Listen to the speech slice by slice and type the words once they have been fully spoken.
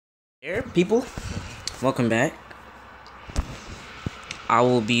Here, people, welcome back. I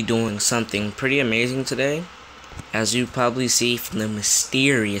will be doing something pretty amazing today. As you probably see from the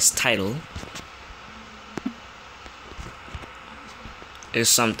mysterious title,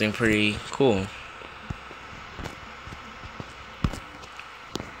 it's something pretty cool.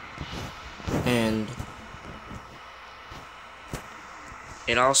 And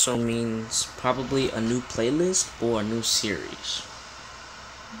it also means probably a new playlist or a new series.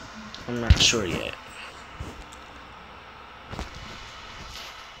 I'm not sure yet.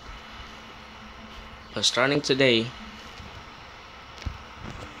 But starting today,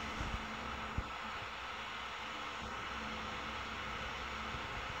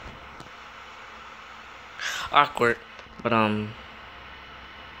 awkward, but oh,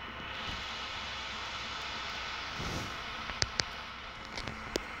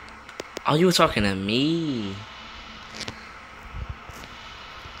 you were talking to me?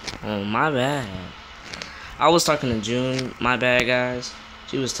 Oh, my bad. I was talking to June. My bad, guys.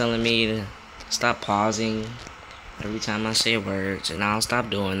 She was telling me to stop pausing every time I say words, and I'll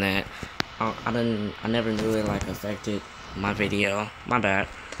stop doing that. I never knew it like affected my video. My bad.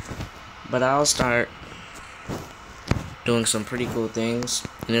 But I'll start doing some pretty cool things.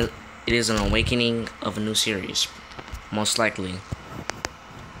 And it is an awakening of a new series, most likely.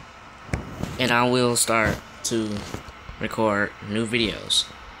 And I will start to record new videos.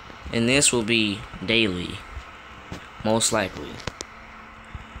 And this will be daily, most likely.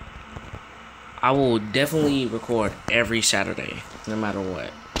 I will definitely record every Saturday, no matter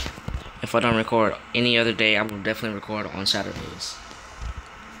what. If I don't record any other day, I will definitely record on Saturdays.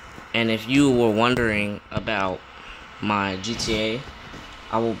 And if you were wondering about my GTA,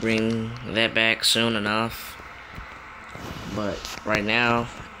 I will bring that back soon enough. But right now,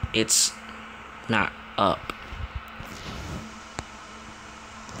 it's not up.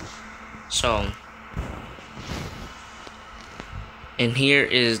 So, and here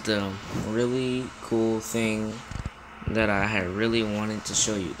is the really cool thing that I had really wanted to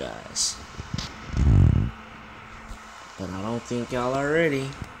show you guys. But I don't think y'all are ready.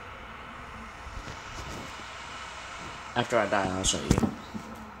 After I die, I'll show you.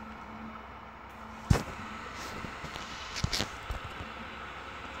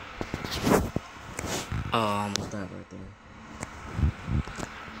 Oh, I almost died right there.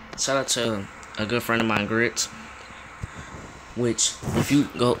 Shout out to a good friend of mine, Grits. Which, if you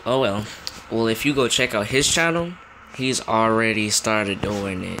go, if you go check out his channel, he's already started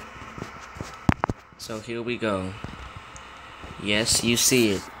doing it. So here we go. Yes, you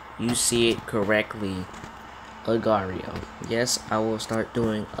see it. You see it correctly. Agario. Yes, I will start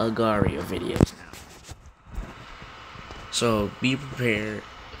doing Agario videos now. So be prepared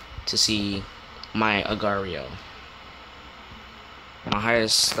to see my Agario. My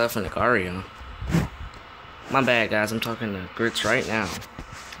highest stuff in Agario. My bad, guys. I'm talking to Grits right now.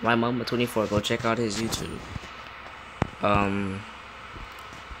 My Mama 24. Go check out his YouTube. I've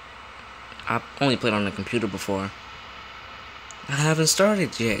only played on the computer before. I haven't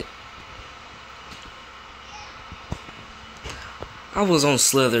started yet. I was on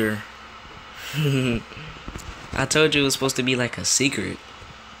Slither. I told you it was supposed to be like a secret.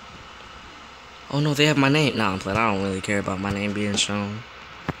 Oh no, they have my name. Nah, I'm playing. I don't really care about my name being shown.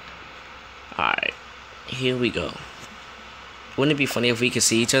 Alright. Here we go. Wouldn't it be funny if we could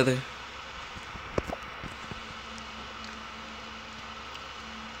see each other?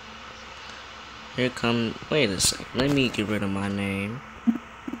 Here come. Wait a sec. Let me get rid of my name.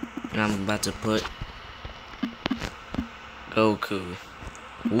 And I'm about to put Goku.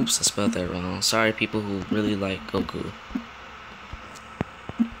 Oops, I spelled that wrong. Sorry, people who really like Goku.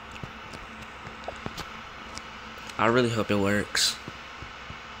 I really hope it works.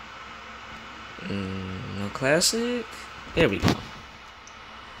 No classic? There we go.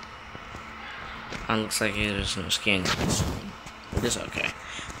 Looks like there's no skin. But it's okay.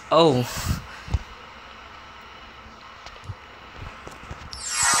 Oh.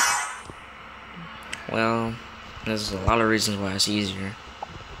 Well, there's a lot of reasons why it's easier.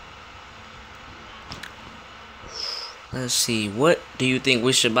 Let's see. What do you think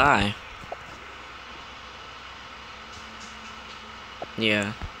we should buy?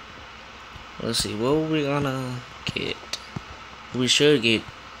 Yeah. Let's see, what are we gonna get? We should get.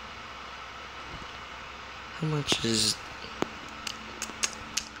 How much is.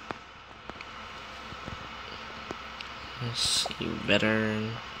 Let's see,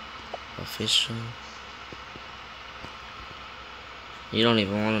 veteran, official. You don't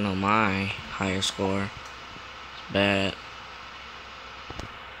even want to know my higher score. It's bad.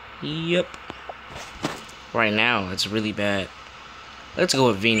 Yep. Right now, it's really bad. Let's go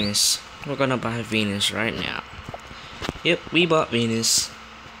with Venus. We're gonna buy Venus right now. Yep, we bought Venus.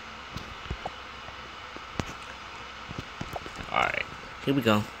 Alright, here we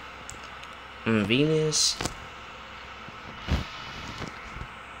go. Venus.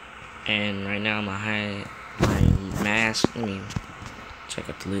 And right now my mask. Let me check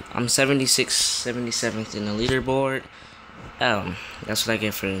out the loot. I'm 77th in the leaderboard. That's what I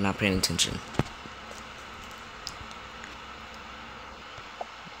get for not paying attention.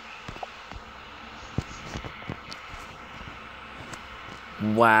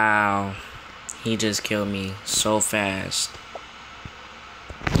 Wow, he just killed me so fast.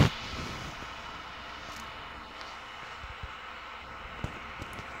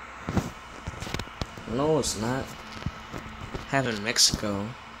 No, it's not. Having Mexico.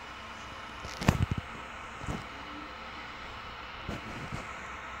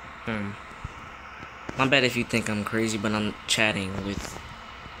 My bad if you think I'm crazy, but I'm chatting with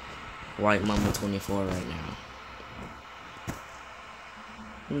White Mama 24 right now.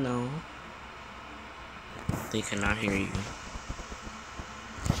 No. They cannot hear you.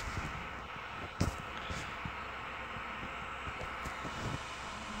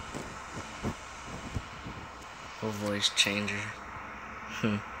 A voice changer.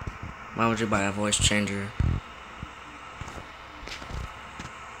 Why would you buy a voice changer?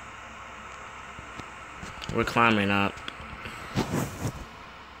 We're climbing up.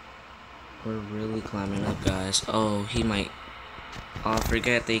 We're really climbing up, guys. Oh, he might. Oh, I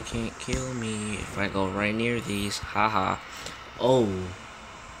forget they can't kill me if I go right near these. Haha. Oh.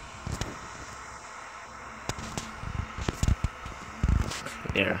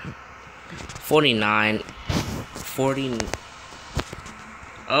 There. 49. 40.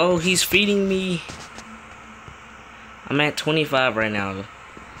 Oh, he's feeding me. I'm at 25 right now.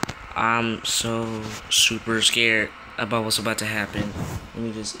 I'm so super scared about what's about to happen. Let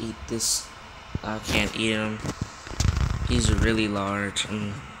me just eat this. I can't eat him. He's really large.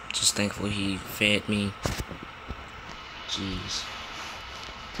 I'm just thankful he fed me. Jeez.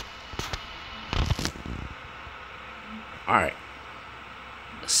 Alright.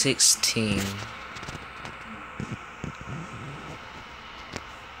 16.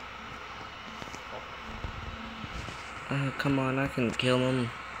 Come on, I can kill him.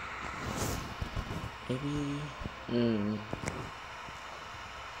 Maybe.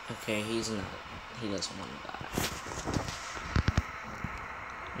 Okay, he's not. He doesn't want to die.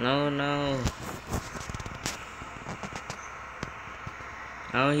 No.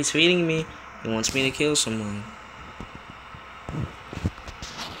 Oh, he's feeding me. He wants me to kill someone.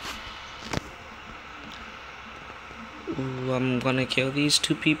 Ooh, I'm gonna kill these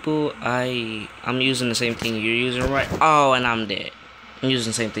two people. I'm using the same thing you're using right. Oh, and I'm dead. I'm using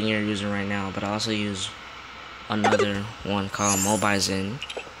the same thing you're using right now, but I also use another one called Mobizen.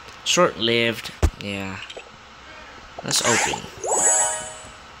 Short-lived. Yeah. Let's open.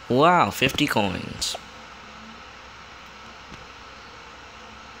 Wow, 50 coins.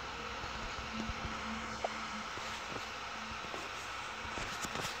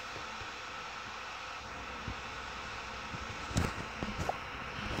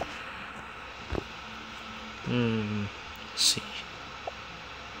 Let's see.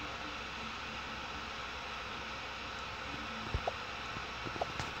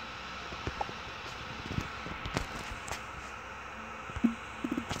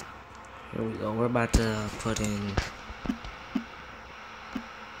 Here we go. We're about to put in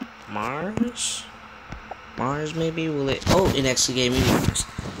Mars. Mars, maybe? Will it? Oh, it actually gave me Mars.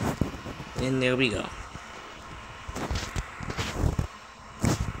 And there we go.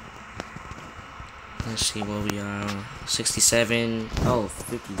 Let's see what we are. 67. Oh,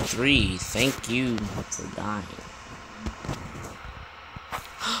 53. Thank you for dying.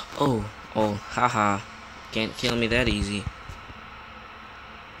 Oh, haha. Can't kill me that easy.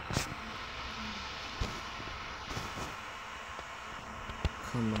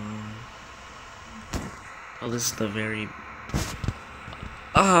 Come on. Oh, this is the very...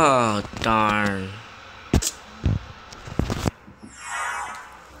 Oh, darn.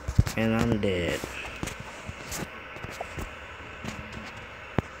 And I'm dead.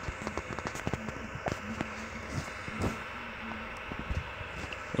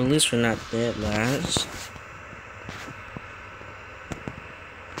 Well, at least we're not dead, lads.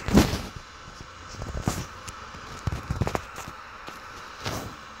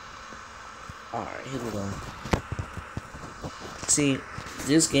 Alright, here we go. See,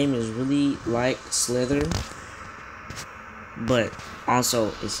 this game is really like Slither, but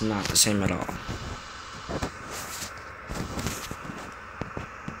also it's not the same at all.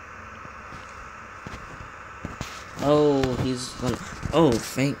 Oh, he's gonna... Oh,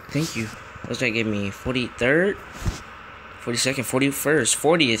 thank you. What's that give me? 43rd? 42nd, 41st,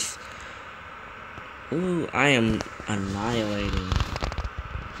 40th. Ooh, I am annihilating.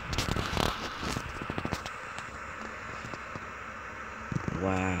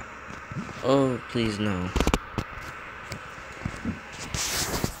 Wow. Oh, please no.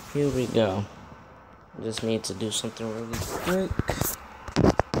 Here we go. Just need to do something really quick.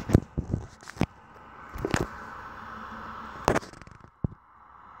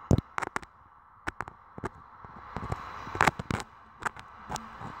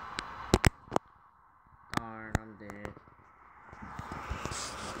 Darn, I'm dead.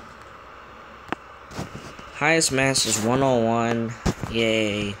 Highest mass is 101.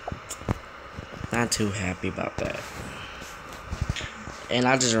 Yay. Not too happy about that. And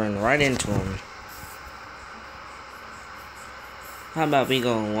I just ran right into him. How about we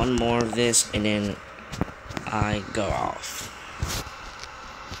go one more of this and then I go off.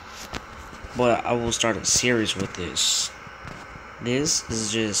 But I will start a series with this. This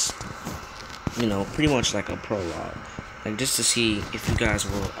is just, you know, pretty much like a prologue. Like just to see if you guys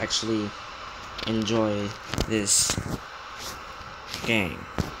will actually enjoy this game.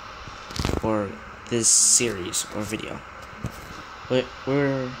 Or this series or video. But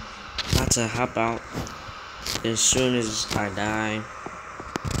we're about to hop out as soon as I die.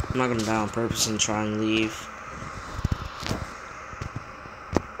 I'm not gonna die on purpose and try and leave.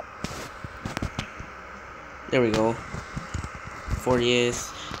 There we go.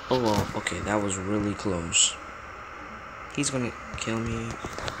 40th. Oh well, okay, that was really close. He's gonna kill me.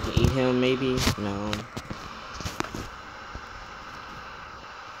 Eat him maybe? No.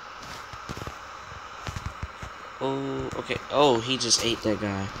 Oh, okay. Oh, he just ate that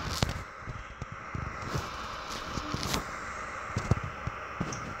guy.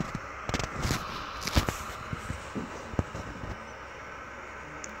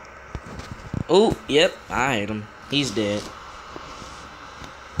 Oh, yep, I ate him. He's dead.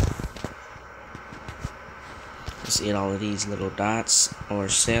 Let's eat all of these little dots or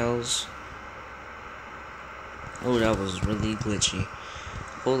cells. Oh, that was really glitchy.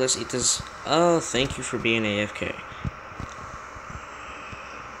 Oh, let's eat this. Oh, thank you for being AFK.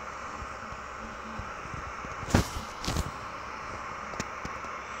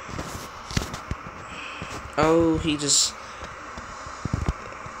 Oh, he just...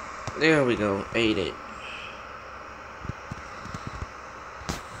 There we go. Ate it.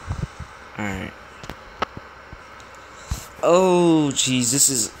 Alright. Oh, jeez. This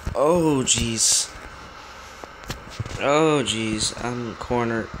is... Oh, jeez. Oh, jeez. I'm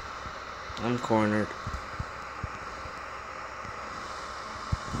cornered. I'm cornered.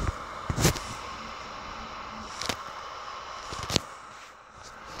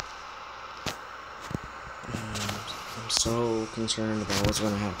 I'm so concerned about what's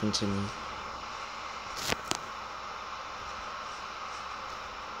going to happen to me.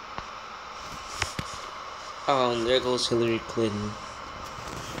 Oh, and there goes Hillary Clinton.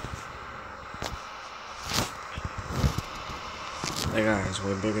 That guy is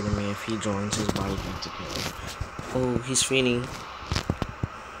way bigger than me. If he joins, his body back together. Oh, he's feeding.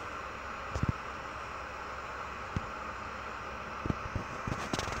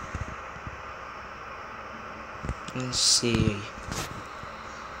 Let's see.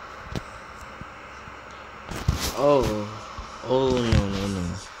 Oh. Oh, no.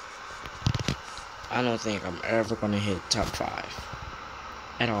 I don't think I'm ever gonna hit top 5.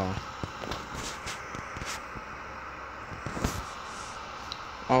 At all.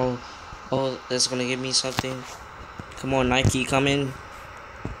 Oh, that's gonna give me something. Come on, Nike, come in.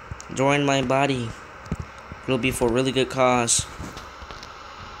 Join my body. It'll be for a really good cause.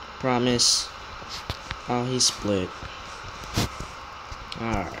 Promise. Oh, he split.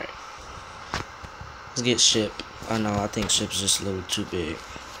 Alright. Let's get Ship. Oh no, I think Ship's just a little too big.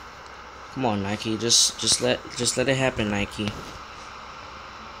 Come on, Nike. Just let it happen, Nike.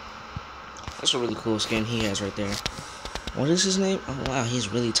 That's a really cool skin he has right there. What is his name? Oh wow, he's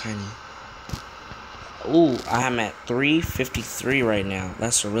really tiny. Ooh, I'm at 353 right now.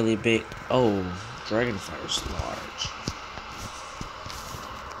 That's a really big. Oh, Dragonfire's large.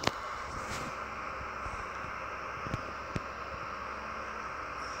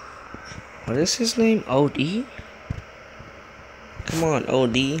 What is his name? OD? Come on,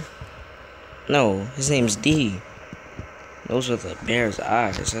 OD. No, his name's D. Those are the bear's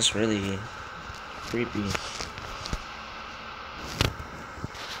eyes. That's really creepy.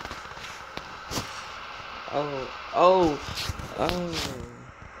 Oh.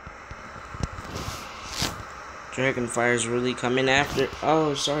 Dragonfire's really coming after.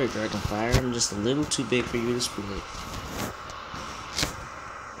 Oh, sorry, Dragonfire. I'm just a little too big for you to split.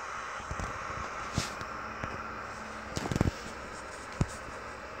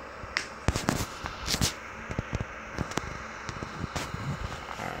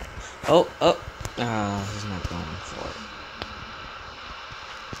 Oh, oh. He's not going for it.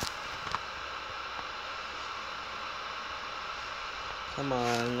 Come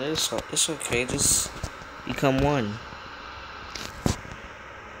on, it's okay. Just become one.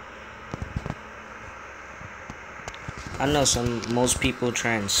 I know most people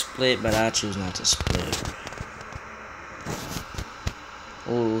try and split, but I choose not to split.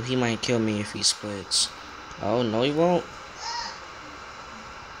 Oh, he might kill me if he splits. Oh, no he won't.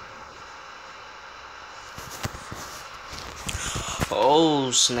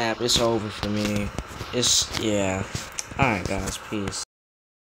 Oh, snap. It's over for me. Yeah. Alright, guys. Peace.